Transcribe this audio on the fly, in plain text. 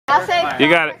I'll say. You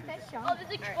got it.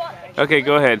 Okay,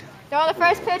 go ahead. So the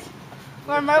first pitch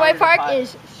for Murray Park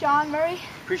is Sean Murray.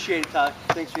 Appreciate it, Tyler.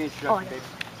 Thanks for the introduction, baby.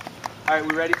 All right,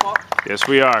 we ready, Paul? Yes,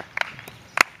 we are. I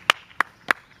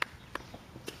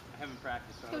haven't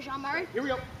practiced. So Go, Sean Murray. here we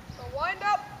go. So wind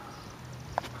up.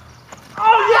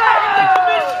 Oh yeah!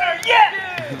 Commissioner,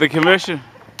 yeah! The commissioner.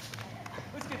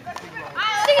 Let's get this thing rolling.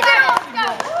 Let's go.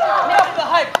 Enough of the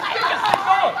hype. Let's get this thing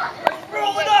going. Let's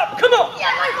roll it up. Come on.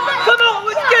 Come on.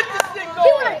 Let's get this thing You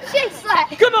going. want to chase that?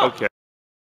 Come on. Okay.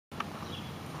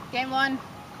 Game 1,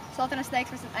 Sultan of Snakes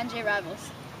versus NJ Rivals.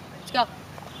 Let's go.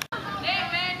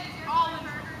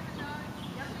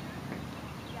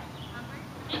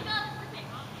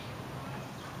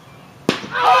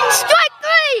 Strike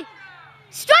 3!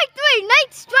 Strike 3!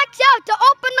 Nate strikes out to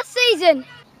open the season.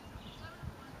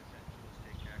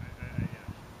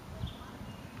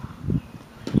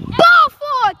 Ball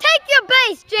 4! Take your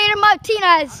base, Jaden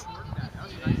Martinez.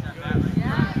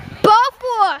 Ball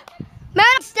 4. Man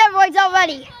on steroids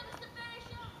already.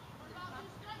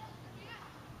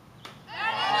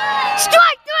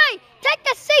 Strike 3! Take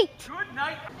a seat. Good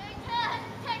night.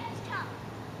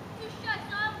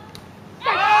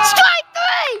 Strike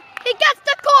 3! He gets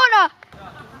the corner.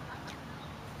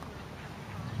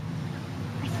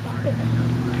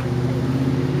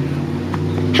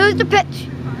 Here's the pitch.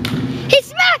 He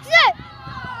smacks it.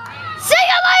 See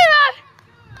you later.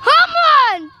 Home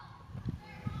run.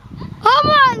 Home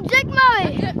run, Jake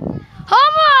Murray.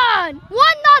 Home run.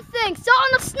 1-0.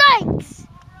 Sultan of Snakes.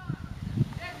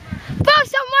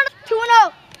 First on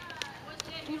 1-2-0.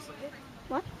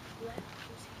 What?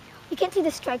 You can't see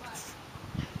the strikes.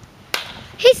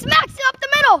 He smacks it up the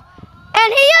middle,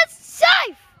 and he is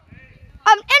safe.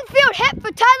 An infield hit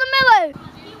for Tyler Miller.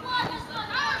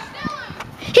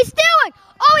 He's stealing.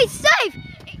 Oh, he's safe.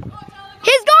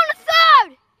 He's going to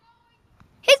third.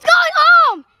 He's going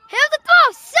home. Here's the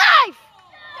throw. Safe.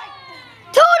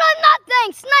 2-0.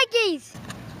 Snakies.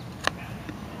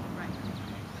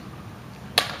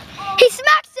 He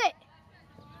smacks it.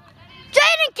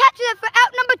 Jaden catches it for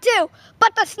out number 2,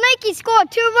 but the Snakies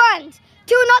scored 2 runs.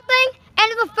 2-0.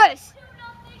 End of the first.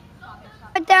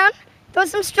 Right down. Throw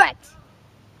some strikes.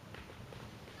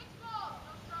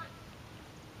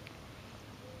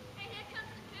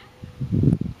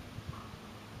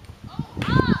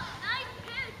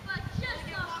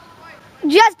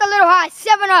 Just a little high.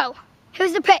 7-0.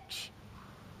 Here's the pitch.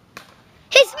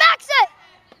 He smacks it.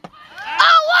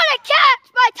 Oh, what a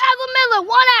catch by Tyler Miller.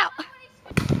 1 out.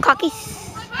 Cocky.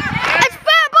 It's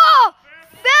fair ball.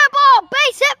 Fair ball.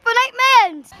 Base hit for Nate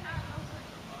Mans.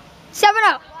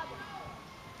 7-0.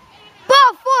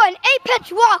 Ball 4, an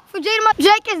 8-pitch walk for Jaden.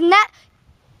 Jake is net.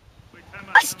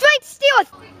 A straight steal.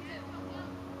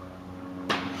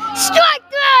 Strike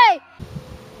 3.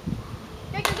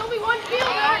 Jake, there's only one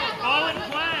fielder. Ball in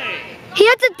play. He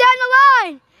hits it down the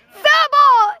line. Fair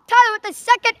ball. Tyler with the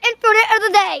second infield hit of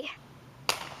the day.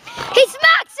 He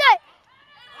smacks it.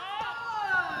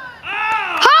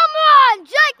 Home run,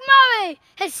 Jake Murray.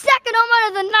 His second home run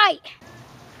of the night.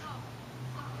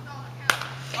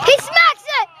 He smacks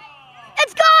it.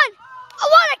 It's gone. Oh,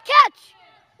 what a catch.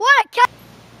 What a catch.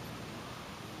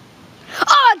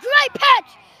 Oh, a great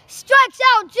pitch. Strikes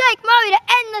out Jake Murray to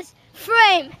end this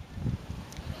frame.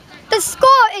 The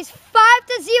score is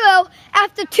 5-0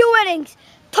 after 2 innings.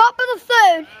 Top of the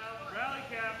third.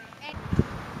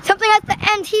 Something has to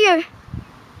end here.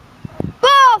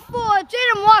 Ball 4.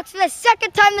 Jaden walks for the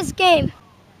second time this game.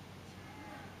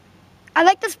 I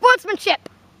like the sportsmanship.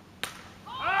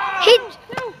 He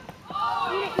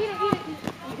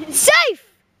safe.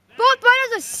 Both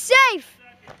runners are safe.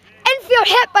 Infield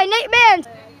hit by Nate Mans.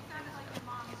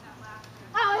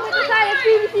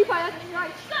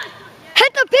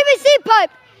 Hit the PVC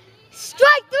pipe.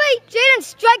 Strike 3. Jaden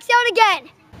strikes out again.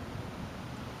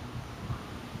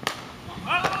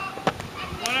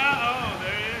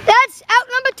 That's out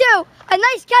number 2. A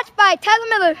nice catch by Tyler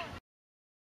Miller.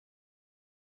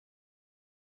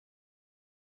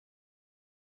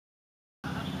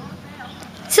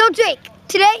 So Jake,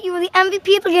 today you were the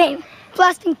MVP of the game,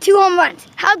 blasting 2 home runs.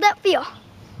 How'd that feel?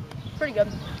 Pretty good.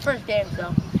 First game,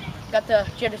 so got the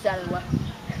jitters out of the way.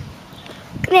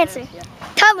 Good answer. Yeah.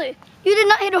 Tyler, you did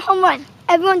not hit a home run.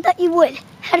 Everyone thought you would.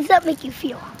 How does that make you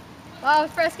feel? Well,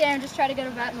 first game, just try to get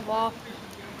a bat in the ball.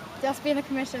 Just being the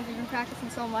commissioner, we've been practicing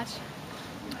so much.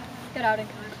 Good outing.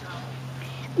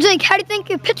 Jake, how do you think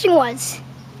your pitching was?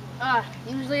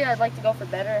 Usually I'd like to go for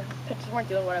better. Pitchers weren't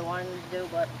doing what I wanted them to do,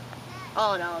 but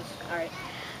all in all, it's all right.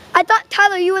 I thought,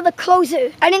 Tyler, you were the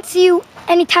closer. I didn't see you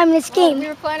any time in this game. We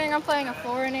were planning on playing a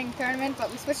 4-inning tournament, but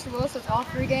we switched the rules, so it's all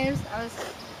 3 games. I was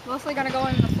mostly going to go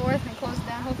in the 4th and close it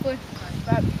down, hopefully.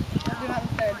 but I'll do that in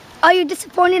the third. Are you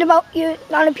disappointed about your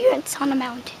non-appearance on the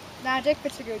mound? Nah, Jake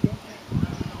pitched a good game.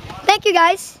 Thank you,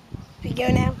 guys. We go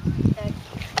now.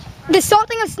 The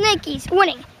Sultan of Snakes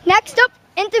winning. Next up,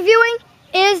 interviewing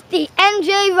is the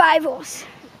NJ Rivals.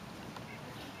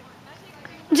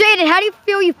 Jaden, how do you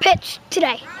feel you pitched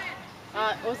today?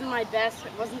 It wasn't my best.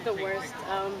 It wasn't the worst.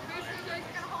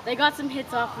 They got some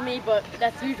hits off of me, but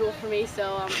that's usual for me.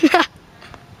 So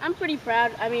I'm pretty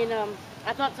proud. I mean,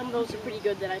 I thought some of those were pretty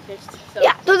good that I pitched. So.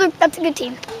 Yeah, that's a good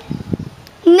team.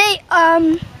 Nate,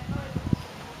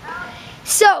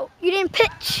 so you didn't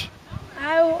pitch.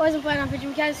 I wasn't planning on pitching.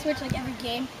 We kind of switched like every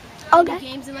game. Okay.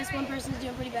 Games unless one person's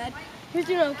doing pretty bad. He was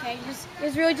doing okay. It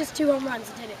was really just 2 home runs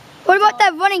that did it. What about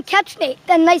that running catch, Nate?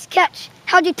 That nice catch.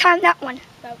 How'd you time that one?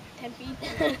 About 10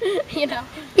 feet. You know.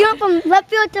 You went from left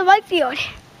field to right field.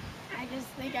 I just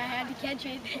think I had to catch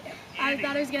it. I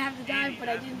thought I was going to have to dive, but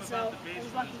I didn't, so I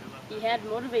was lucky. He had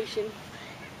motivation.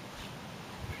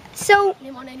 So,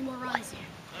 Didn't want any more runs.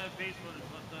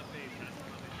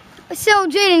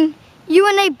 Jaden, you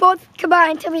and Nate both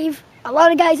combined to leave a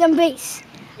lot of guys on base.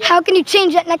 Yeah. How can you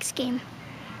change that next game?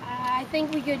 I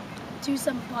think we could do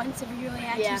some bunts if we really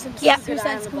had Yeah. to. Some Yeah. suicide Good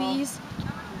eye on the ball. squeeze.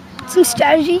 Some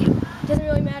strategy? Doesn't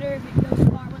really matter if it goes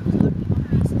far when there's a lot of people on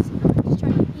bases. Just try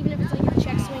to, even if it's like a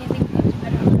check swing, I think we could do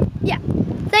better. Yeah.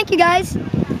 Thank you, guys.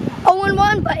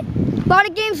 0-1, but a lot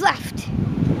of games left.